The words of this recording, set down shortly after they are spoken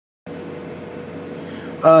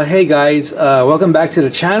Hey guys, welcome back to the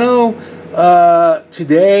channel.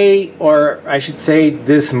 Today, or I should say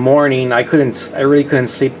this morning, I really couldn't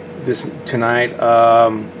sleep this tonight.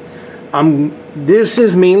 This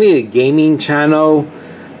is mainly a gaming channel,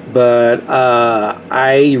 but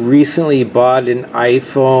I recently bought an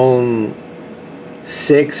iPhone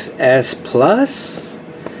 6s Plus,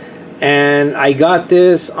 and I got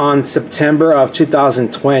this on September of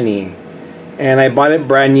 2020, and I bought it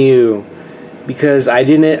brand new. Because I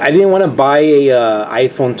didn't want to buy a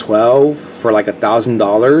iPhone 12 for like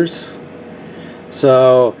 $1,000.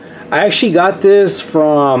 So I actually got this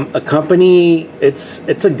from a company. It's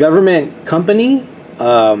a government company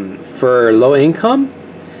for low income.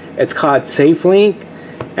 It's called SafeLink,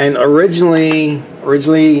 and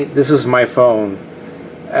originally this was my phone,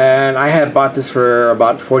 and I had bought this for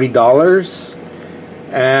about $40.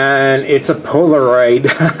 And it's a Polaroid.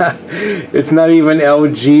 It's not even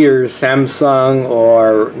LG or Samsung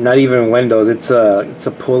or not even Windows. It's a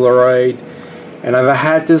Polaroid, and I've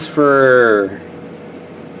had this for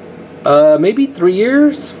maybe 3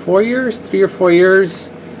 years, 4 years, 3 or 4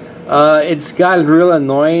 years. It's gotten real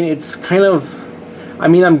annoying. It's kind of, I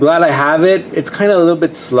mean, I'm glad I have it. It's kind of a little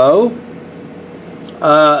bit slow.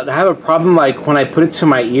 I have a problem like when I put it to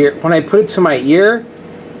my ear.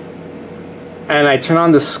 And I turn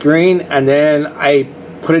on the screen, and then I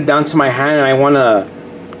put it down to my hand, and I want to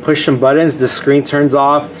push some buttons, the screen turns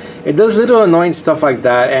off. It does little annoying stuff like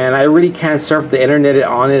that, and I really can't surf the internet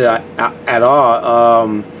on it at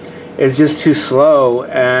all. It's just too slow,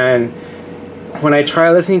 and when I try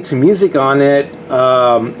listening to music on it,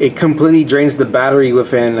 it completely drains the battery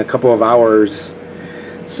within a couple of hours.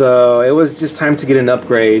 So it was just time to get an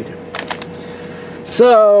upgrade.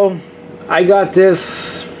 So I got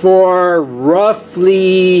this for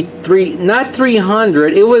roughly not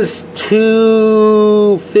 300, it was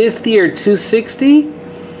 250 or 260,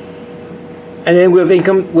 and then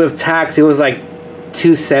with tax it was like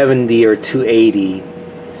 270 or 280,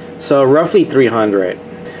 so roughly 300.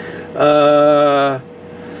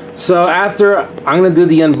 So after, I'm gonna do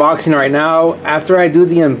the unboxing right now. After I do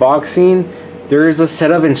the unboxing, there is a set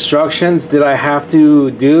of instructions that I have to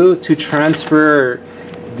do to transfer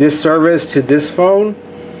this service to this phone.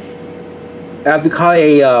 I have to call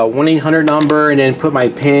a 1-800 number and then put my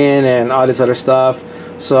PIN and all this other stuff.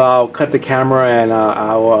 So I'll cut the camera and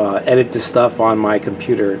I'll edit this stuff on my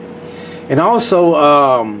computer. And also,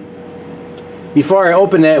 before I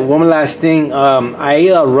open it, one last thing.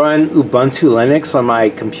 I run Ubuntu Linux on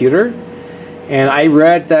my computer, and I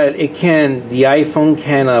read that the iPhone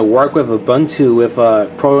can work with Ubuntu with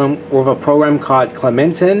a program called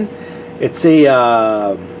Clementin. It's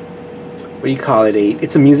a what do you call it?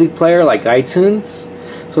 It's a music player like iTunes.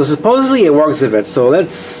 So supposedly it works with it. So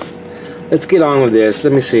let's get on with this.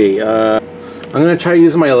 Let me see. I'm gonna try to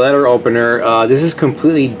use my letter opener. This is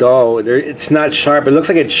completely dull. It's not sharp. It looks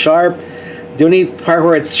like it's sharp. The only part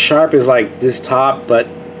where it's sharp is like this top, but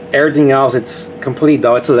everything else it's completely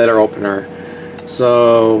dull. It's a letter opener.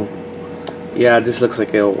 So yeah, this looks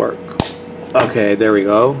like it'll work. Okay, there we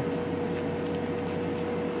go.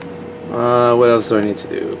 What else do I need to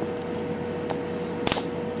do?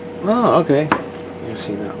 Oh, okay. You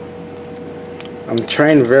see now. I'm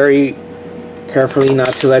trying very carefully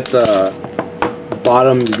not to let the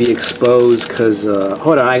bottom be exposed, cause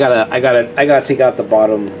hold on, I gotta take out the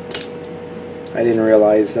bottom. I didn't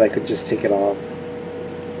realize that I could just take it off.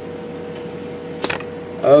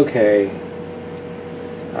 Okay.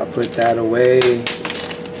 I'll put that away.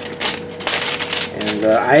 And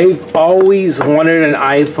I've always wanted an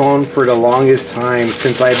iPhone for the longest time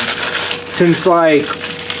since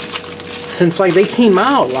they came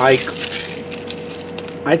out. Like,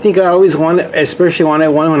 I think I always especially wanted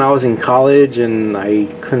one when I was in college and I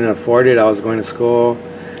couldn't afford it. I was going to school.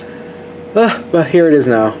 But here it is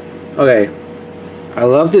now. Okay. I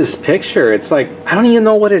love this picture. It's like, I don't even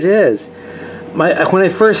know what it is. When I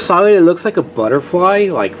first saw it, it looks like a butterfly,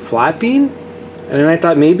 like flapping. And then I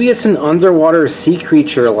thought maybe it's an underwater sea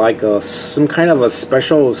creature, like some kind of a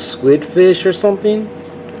special squid fish or something.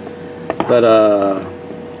 But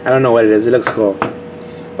I don't know what it is. It looks cool.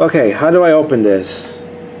 Okay, how do I open this?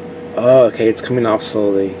 Oh, okay, it's coming off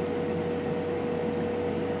slowly.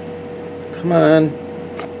 Come on.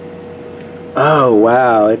 Oh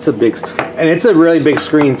wow, it's a big, and it's a really big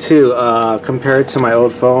screen too, compared to my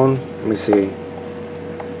old phone. Let me see.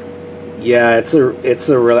 Yeah, it's a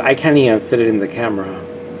really, I can't even fit it in the camera.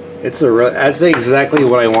 That's exactly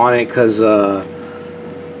what I wanted, because the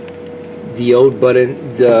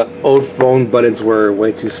old phone buttons were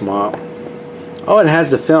way too small. Oh, it has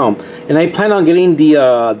the film, and I plan on getting the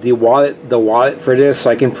wallet for this, so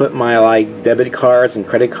I can put my like debit cards and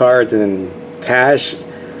credit cards and cash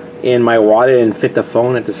in my wallet and fit the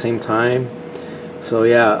phone at the same time. So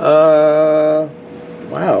yeah,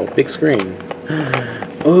 wow, big screen.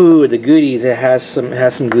 Oh, the goodies! It has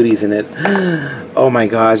some goodies in it. Oh my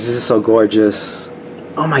gosh, this is so gorgeous.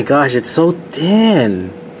 Oh my gosh, it's so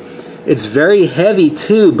thin. It's very heavy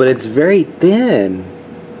too, but it's very thin.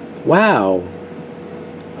 Wow.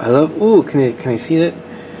 I love. Ooh, can I see it?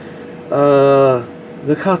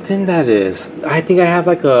 Look how thin that is. I think I have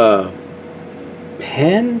like a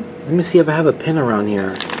pen. Let me see if I have a pen around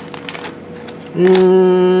here.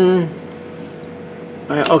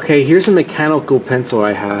 Okay, here's a mechanical pencil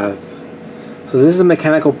I have. So this is a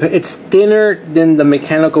mechanical pen. It's thinner than the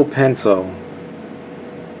mechanical pencil.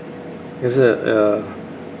 Is it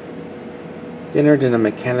thinner than a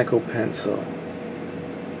mechanical pencil?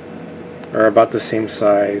 Or about the same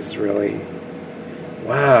size, really.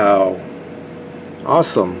 Wow.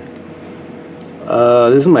 Awesome.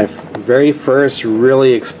 This is my very first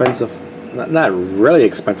really expensive, not really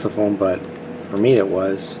expensive phone, but for me it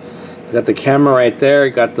was. It's got the camera right there,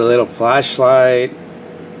 got the little flashlight.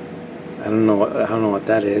 I don't know what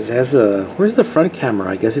that is. It has a, where's the front camera?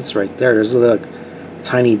 I guess it's right there. There's a little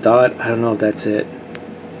tiny dot. I don't know if that's it.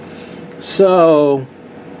 So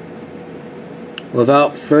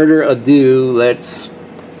without further ado, let's,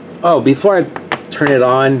 oh, before I turn it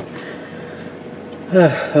on,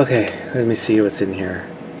 okay, let me see what's in here.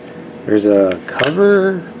 There's a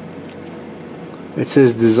cover. It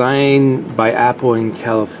says designed by Apple in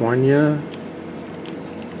California.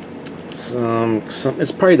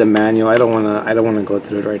 It's probably the manual. I don't wanna go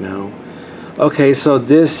through it right now. Okay, so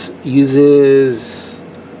this uses,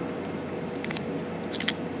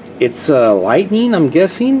 it's lightning, I'm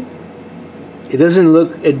guessing. It doesn't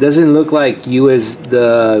look like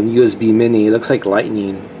the USB Mini. It looks like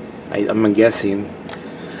lightning. I'm guessing.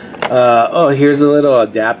 Oh, here's a little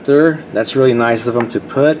adapter. That's really nice of them to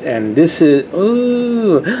put. And this is,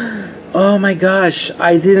 ooh, oh my gosh!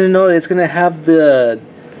 I didn't know it's gonna have the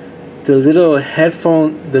little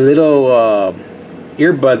headphone, the little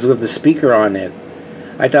earbuds with the speaker on it.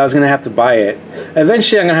 I thought I was gonna have to buy it.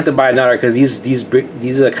 Eventually, I'm gonna have to buy another because these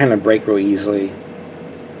kind of break real easily.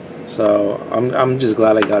 So I'm just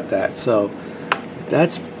glad I got that. So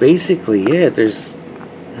that's basically it. There's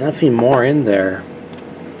nothing more in there.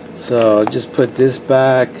 So just put this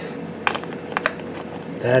back,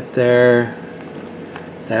 that there,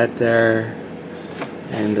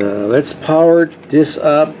 and let's power this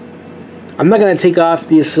up. I'm not gonna take off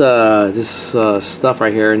this stuff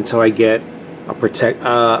right here until I get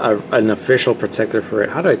a an official protector for it.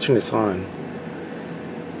 How do I turn this on?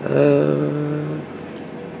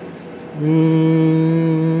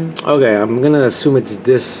 Okay, I'm gonna assume it's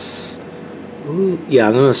this. Ooh, yeah,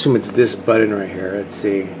 I'm gonna assume it's this button right here. Let's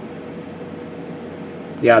see.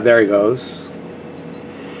 Yeah, there it goes.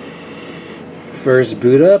 First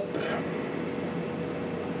boot up.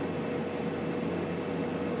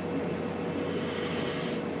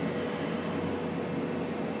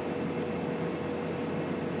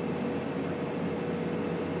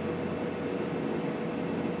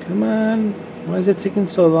 Come on, why is it taking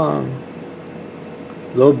so long?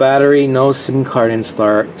 Low battery, no SIM card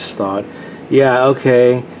installed. Yeah,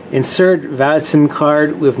 okay. Insert valid SIM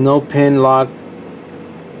card with no pin locked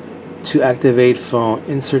to activate phone.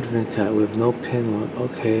 Insert VIN card with no pin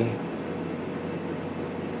lock. Okay.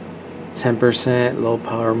 10% low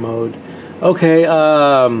power mode. Okay.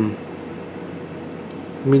 Let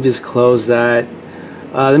me just close that.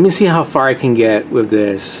 Let me see how far I can get with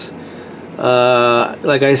this.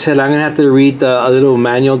 Like I said, I'm gonna have to read a little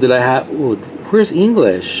manual that I have. Ooh, where's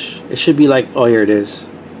English? It should be like, oh, here it is.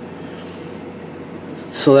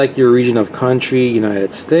 Select your region of country,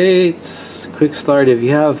 United States. Quick start. If you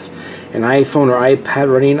have an iPhone or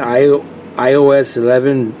iPad running iOS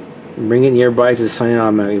 11, bring it nearby to sign in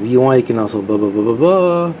automatically. If you want, you can also blah blah blah blah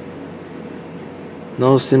blah.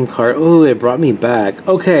 No SIM card. Oh, it brought me back.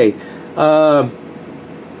 Okay, I'm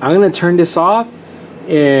gonna turn this off,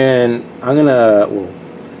 and I'm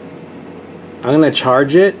gonna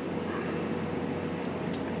charge it,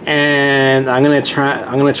 and I'm gonna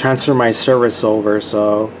transfer my service over.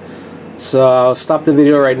 So I'll stop the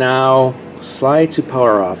video right now. Slide to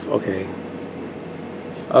power off. Okay,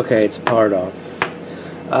 it's powered off.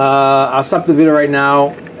 I'll stop the video right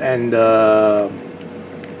now, and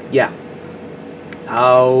yeah,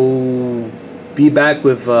 I'll be back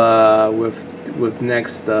with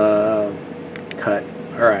next cut.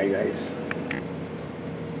 All right, guys.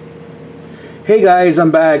 Hey guys, I'm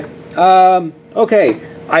back. Okay,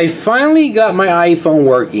 I finally got my iPhone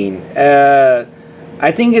working.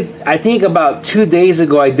 I think about 2 days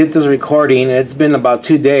ago I did this recording. It's been about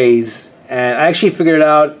 2 days, and I actually figured it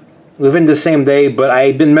out within the same day. But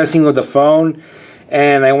I've been messing with the phone,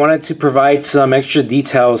 and I wanted to provide some extra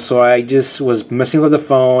details, so I just was messing with the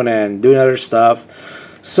phone and doing other stuff.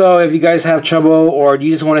 So if you guys have trouble, or you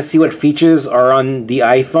just want to see what features are on the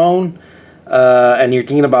iPhone, and you're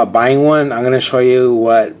thinking about buying one, I'm going to show you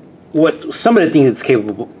what some of the things it's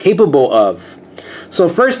capable of. So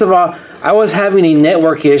first of all, I was having a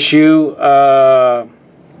network issue.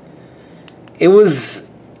 It was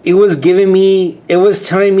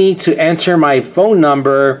telling me to enter my phone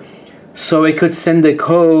number so it could send the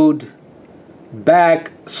code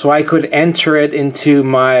back so I could enter it into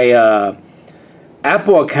my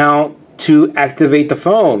Apple account to activate the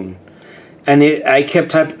phone. And I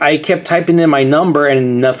kept typing in my number,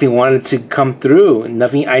 and nothing wanted to come through.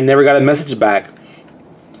 I never got a message back.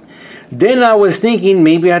 Then I was thinking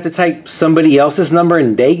maybe I had to type somebody else's number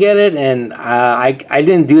and they get it, and I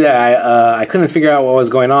didn't do that. I couldn't figure out what was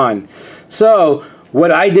going on. So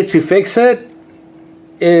what I did to fix it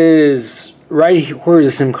is where's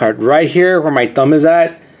the SIM card? Right here where my thumb is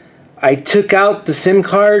at. I took out the SIM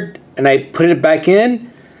card and I put it back in.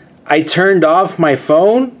 I turned off my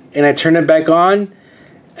phone and I turned it back on,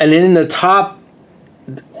 and then in the top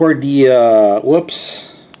where the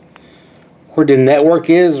where the network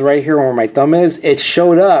is, right here where my thumb is, it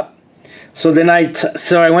showed up. So then I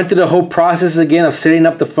went through the whole process again of setting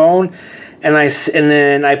up the phone, and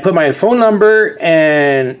then I put my phone number,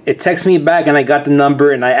 and it texted me back, and I got the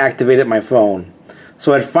number, and I activated my phone.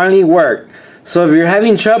 So it finally worked. So if you're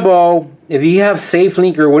having trouble, if you have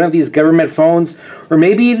SafeLink or one of these government phones, or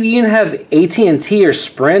maybe if you even have AT&T or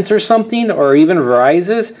Sprint or something, or even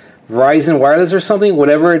Verizon Wireless or something,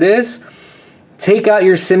 whatever it is, take out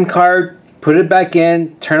your SIM card, put it back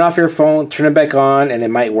in, turn off your phone, turn it back on, and it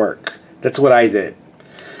might work. That's what I did.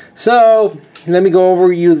 So let me go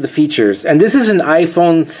over you the features. And this is an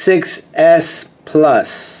iPhone 6s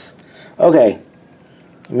Plus. Okay,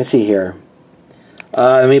 let me see here.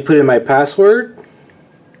 Let me put in my password.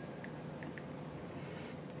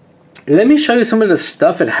 Let me show you some of the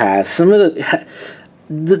stuff it has. Some of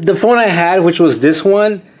the phone I had, which was this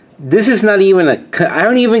one, this is not even I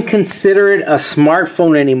don't even consider it a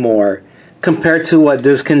smartphone anymore compared to what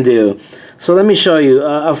this can do. So let me show you.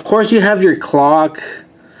 Of course, you have your clock.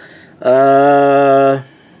 But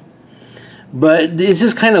this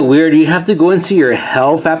is kind of weird. You have to go into your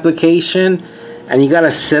health application, and you got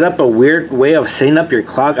to set up a weird way of setting up your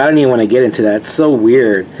clock. I don't even want to get into that. It's so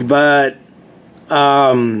weird. But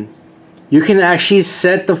you can actually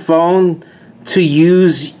set the phone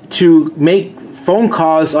to make phone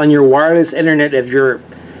calls on your wireless internet if your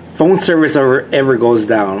phone service ever goes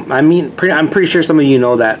down. I mean, I'm pretty sure some of you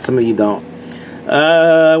know that, some of you don't.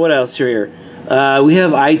 What else here? We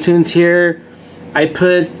have iTunes here. I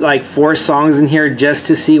put like 4 songs in here just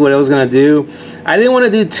to see what it was gonna do. I didn't want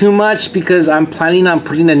to do too much because I'm planning on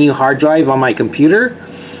putting a new hard drive on my computer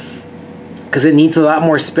because it needs a lot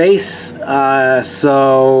more space.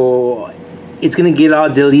 So it's gonna get all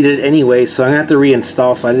deleted anyway, so I'm gonna have to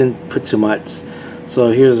reinstall, so I didn't put too much.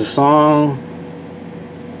 So here's a song.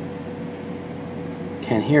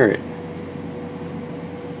 Can't hear it.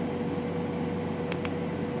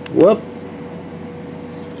 Whoop.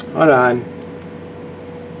 Hold on.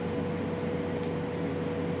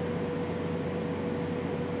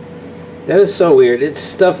 That is so weird. Its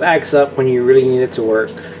stuff acts up when you really need it to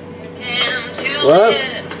work. Whoop.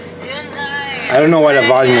 I don't know why the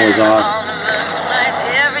volume was off.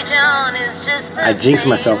 I jinxed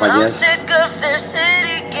myself, I guess.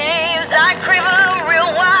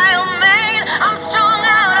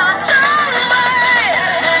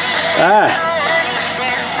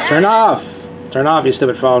 Ah! Turn off! Turn off, you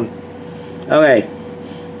stupid phone. Okay.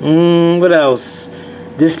 What else?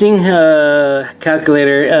 This thing,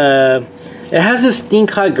 calculator, it has this thing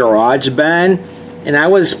called GarageBand, and I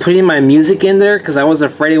was putting my music in there because I was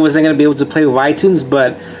afraid I wasn't going to be able to play with iTunes,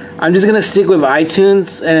 but I'm just going to stick with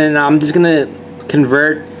iTunes, and I'm just going to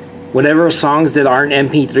convert whatever songs that aren't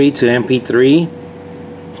MP3 to MP3.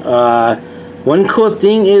 One cool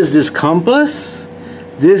thing is this compass.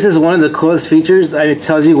 This is one of the coolest features. It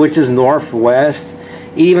tells you which is northwest.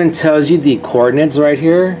 It even tells you the coordinates right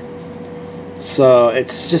here. So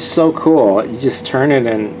it's just so cool. You just turn it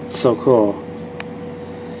and it's so cool.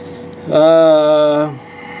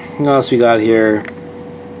 What else we got here?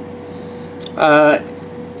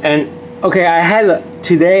 And okay,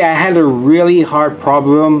 today I had a really hard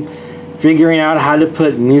problem figuring out how to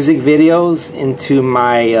put music videos into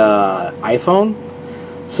my iPhone.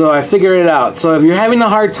 So I figured it out. So if you're having a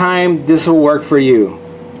hard time, this will work for you.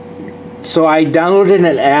 So I downloaded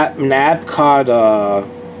an app called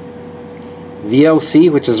VLC,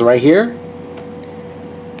 which is right here.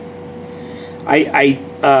 I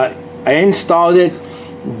installed it.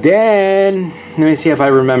 Then let me see if I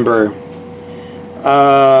remember.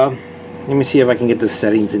 Let me see if I can get the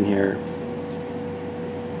settings in here.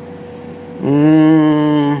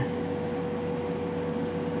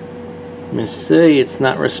 Let me see. It's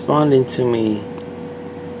not responding to me.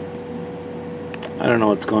 I don't know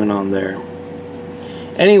what's going on there.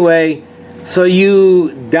 Anyway, so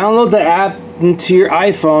you download the app into your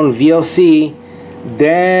iPhone, VLC,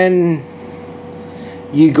 then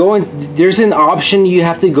you go in. There's an option you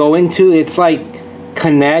have to go into. It's like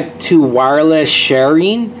connect to wireless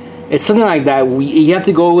sharing. It's something like that. You have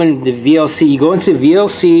to go in the VLC. You go into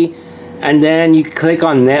VLC, and then you click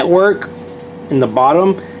on network in the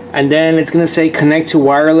bottom, and then it's gonna say connect to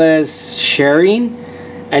wireless sharing,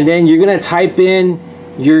 and then you're gonna type in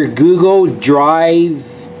your Google Drive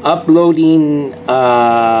uploading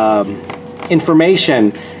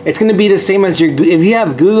information. It's gonna be the same as your, if you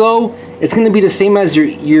have Google, it's gonna be the same as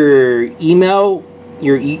your email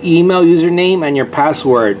username and your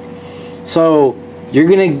password. So you're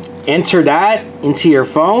gonna enter that into your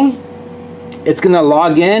phone. It's gonna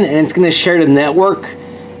log in and it's gonna share the network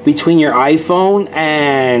between your iPhone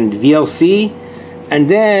and VLC. And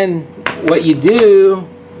then what you do,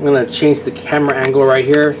 I'm gonna change the camera angle right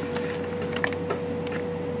here.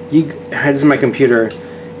 This is my computer.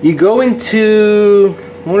 You go into,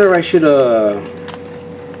 I wonder if I should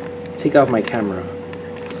take off my camera.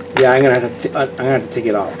 Yeah, I'm gonna have to take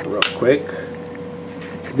it off real quick.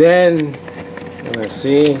 Then I'm gonna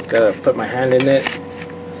see, gotta put my hand in it.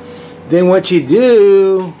 Then what you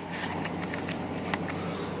do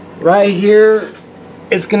right here,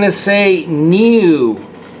 it's gonna say new.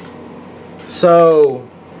 So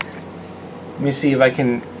let me see if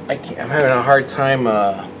I'm having a hard time.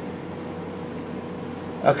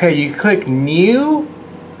 Okay, you click new,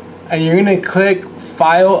 and you're gonna click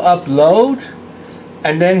file upload,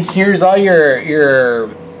 and then here's all your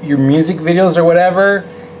music videos or whatever,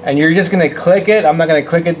 and you're just gonna click it. I'm not gonna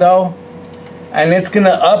click it though, and it's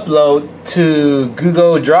gonna upload to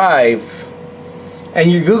Google Drive.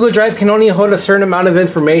 And your Google Drive can only hold a certain amount of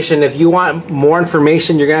information. If you want more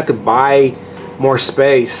information, you're gonna have to buy more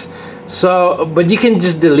space. So, but you can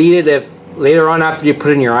just delete it if later on after you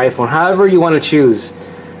put it in your iPhone, however you want to choose.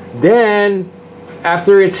 Then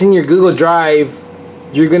after it's in your Google Drive,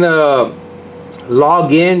 you're gonna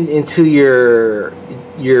log in into your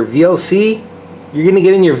VLC. You're gonna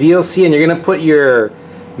get in your VLC and you're gonna put your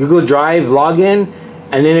Google Drive login,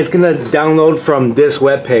 and then it's gonna download from this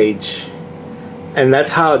web page. And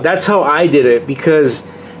that's how I did it, because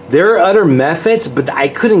there are other methods, but I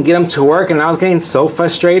couldn't get them to work, and I was getting so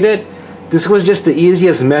frustrated. This was just the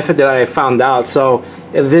easiest method that I found out. So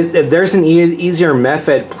if there's an easier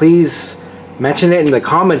method, please mention it in the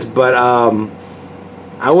comments. But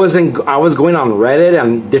I was going on Reddit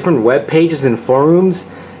and different web pages and forums,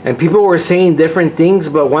 and people were saying different things.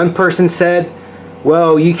 But one person said,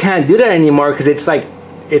 "Well, you can't do that anymore because it's like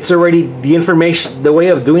it's already, the information, the way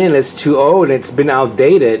of doing it is too old and it's been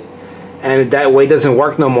outdated, and that way doesn't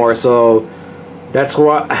work no more." So that's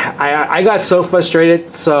why I got so frustrated.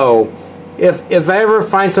 So if I ever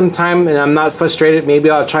find some time and I'm not frustrated, maybe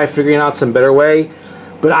I'll try figuring out some better way.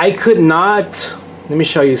 But I could not, let me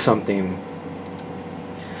show you something.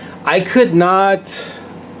 I could not,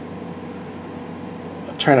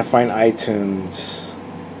 I'm trying to find iTunes.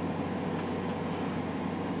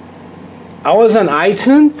 I was on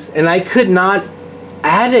iTunes and I could not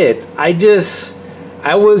add it. I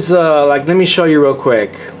was like, let me show you real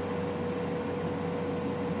quick.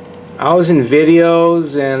 I was in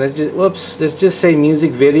videos and it just, whoops, let's just say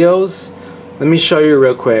music videos. Let me show you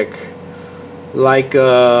real quick. Like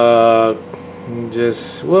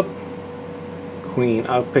just whoop, Queen.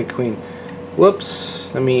 I'll pick Queen.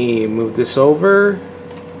 Whoops, let me move this over.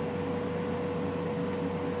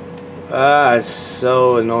 Ah, it's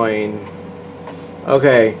so annoying.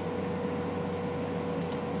 Okay.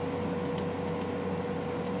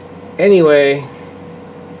 Anyway,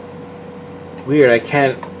 weird. I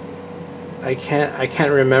can't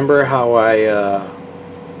remember how I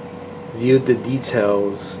viewed the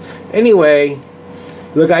details. Anyway,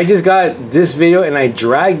 look, I just got this video and I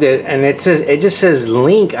dragged it, and it just says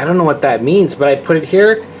link. I don't know what that means, but I put it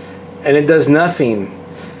here and it does nothing.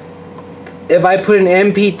 If I put an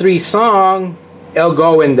MP3 song, it'll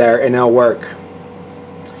go in there and it'll work.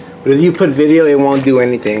 But if you put video, it won't do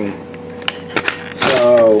anything.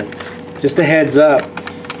 So, just a heads up.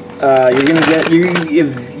 you're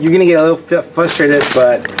gonna get a little frustrated,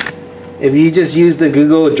 but if you just use the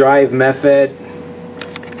Google Drive method,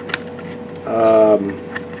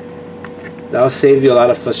 that'll save you a lot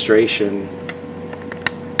of frustration.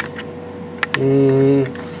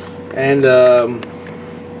 And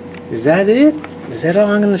is that it? Is that all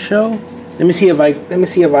I'm gonna show? Let me see if I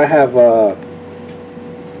have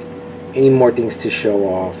any more things to show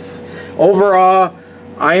off. Overall,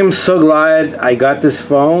 I am so glad I got this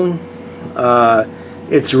phone.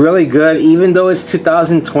 It's really good, even though it's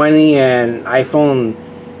 2020 and iPhone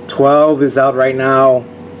 12 is out right now.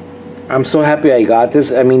 I'm so happy I got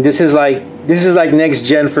this. I mean, this is like next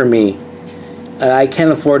gen for me. I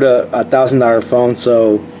can't afford a $1,000 phone,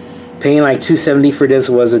 so paying like $270 for this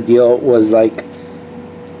was a deal. Was like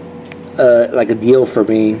a deal for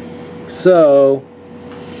me. So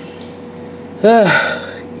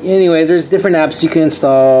anyway, there's different apps you can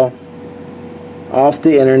install off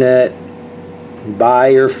the internet, buy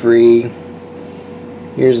or free.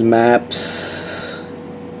 Here's maps.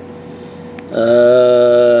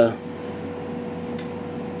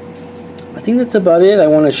 I think that's about it I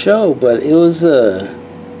want to show, but it was a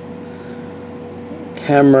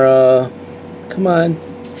camera. Come on.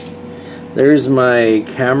 There's my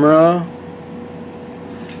camera.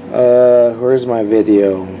 Where's my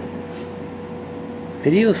video?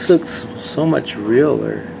 Video looks so much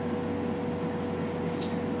realer.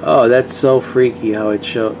 Oh, that's so freaky how it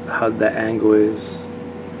how the angle is.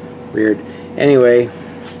 Weird. Anyway,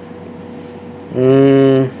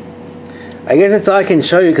 I guess that's all I can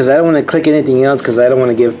show you because I don't want to click anything else because I don't want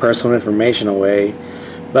to give personal information away.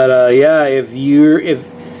 But yeah, if you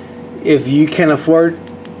can afford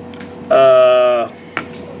a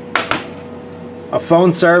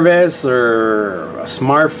phone service or a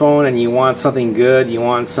smartphone and you want something good, you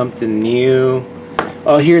want something new.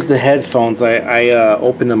 Oh, here's the headphones. I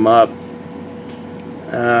opened them up.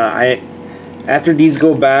 After these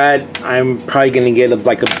go bad, I'm probably gonna get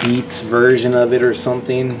like a Beats version of it or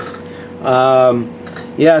something.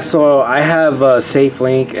 Yeah, so I have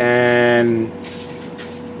SafeLink, and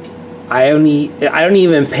I don't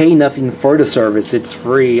even pay nothing for the service. It's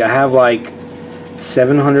free. I have like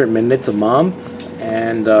 700 minutes a month,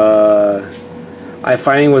 and I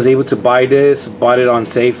finally was able to buy this. Bought it on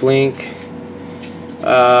SafeLink.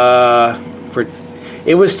 For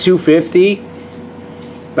it was $250,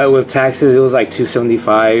 but with taxes it was like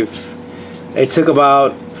 $275. It took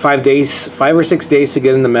about 5 or 6 days to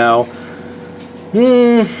get in the mail.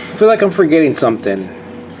 I feel like I'm forgetting something.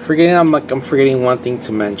 I'm forgetting one thing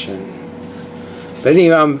to mention. But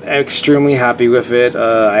anyway, I'm extremely happy with it.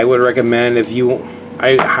 I would recommend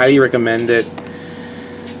I highly recommend it.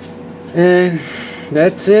 And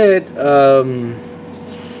that's it.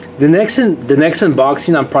 The next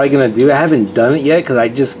unboxing I'm probably gonna do. I haven't done it yet because I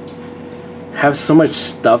just have so much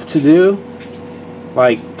stuff to do,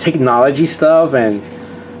 like technology stuff, and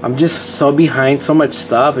I'm just so behind so much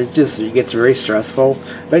stuff. It gets very stressful.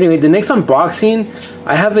 But anyway, the next unboxing,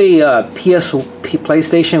 I have a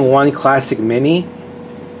PlayStation 1 Classic Mini,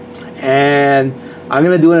 and I'm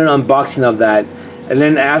gonna do an unboxing of that. And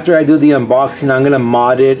then after I do the unboxing, I'm gonna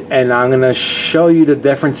mod it, and I'm gonna show you the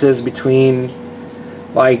differences between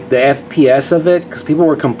like the FPS of it, because people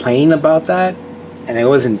were complaining about that, and it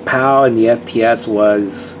was in PAL, and the FPS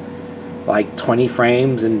was like 20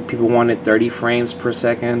 frames, and people wanted 30 frames per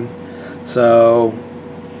second. So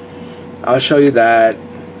I'll show you that.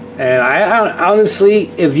 And I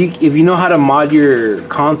honestly, if you know how to mod your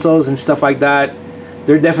consoles and stuff like that,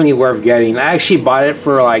 they're definitely worth getting. I actually bought it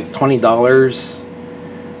for like $20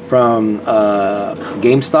 from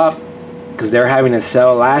GameStop, because they're having a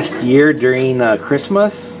sale last year during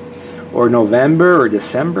Christmas or November or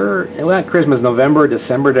December. It was not Christmas, November or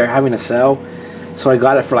December. They're having a sale, so I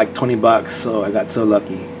got it for like $20. So I got so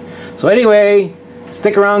lucky. So anyway,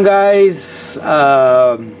 stick around, guys.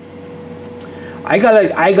 I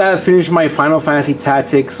gotta finish my Final Fantasy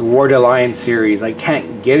Tactics War Alliance series. I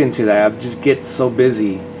can't get into that. I just get so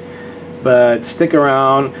busy. But stick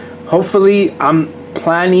around. Hopefully, I'm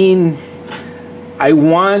planning. I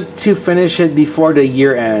want to finish it before the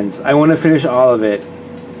year ends. I want to finish all of it.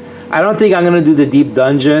 I don't think I'm gonna do the deep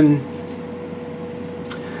dungeon,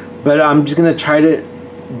 but I'm just gonna try to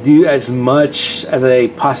do as much as I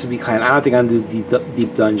possibly can. I don't think I'm gonna do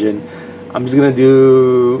deep dungeon. I'm just gonna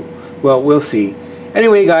do, well, we'll see.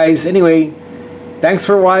 Anyway, guys, thanks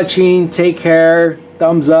for watching. Take care.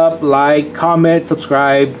 Thumbs up, like, comment,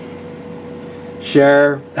 subscribe,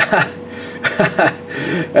 share.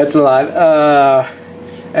 That's a lot.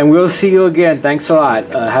 And we'll see you again. Thanks a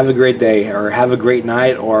lot. Have a great day, or have a great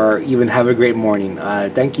night, or even have a great morning.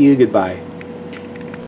 Thank you. Goodbye.